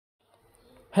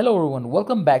Hello everyone,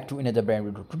 welcome back to another brand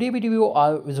video. Today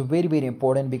video is very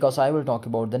important because I will talk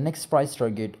about the next price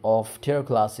target of Terra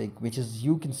Classic, which is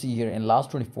you can see here in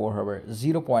last 24 hours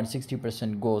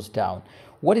 0.60% goes down.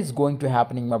 What is going to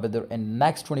happening my brother in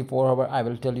next 24 hours I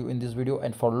will tell you in this video,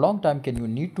 and for a long time can you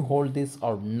need to hold this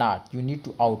or not, you need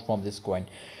to out from this coin.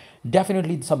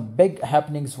 Definitely some big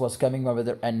happenings was coming my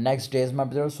brother and next days my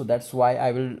brother, so that's why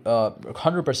I will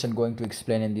 100% going to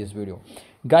explain in this video.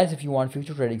 Guys, if you want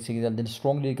future trading signal, then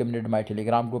strongly recommended my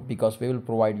Telegram group because we will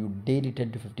provide you daily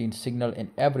 10 to 15 signal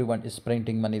and everyone is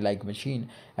printing money like machine.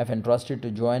 If interested to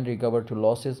join recover to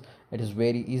losses, it is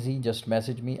very easy, just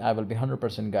message me, I will be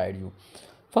 100% guide you.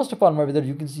 First of all, my brother,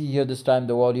 you can see here this time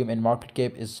the volume and market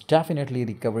cap is definitely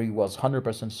recovery was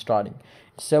 100% starting.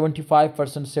 75%,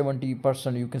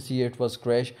 70%, you can see it was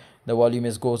crash. The volume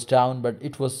is goes down, but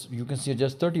it was, you can see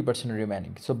just 30%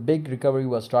 remaining. So big recovery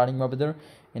was starting, my brother,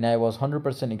 and I was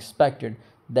 100% expected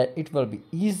that it will be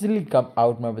easily come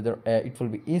out, my brother. It will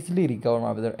be easily recover,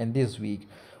 my brother, in this week.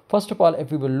 First of all,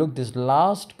 if we will look this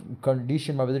last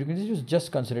condition, my brother, you can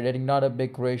just considering not a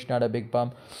big crash, not a big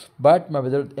pump, but my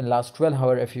brother, in last 12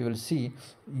 hours, if you will see,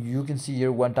 you can see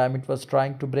here one time it was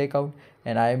trying to break out,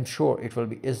 and I am sure it will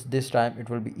be is this time it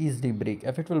will be easily break.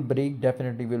 If it will break,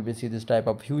 definitely will be see this type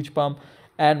of huge pump,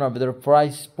 and my brother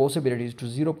price possibilities to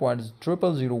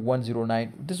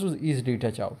 0.000109. This was easily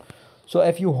touch out. So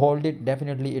if you hold it,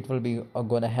 definitely it will be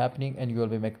gonna happening and you will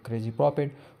be make crazy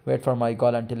profit. Wait for my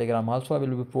call and Telegram also, I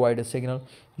will be provide a signal,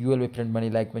 you will be print money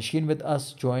like machine with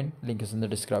us. Join, link is in the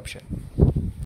description.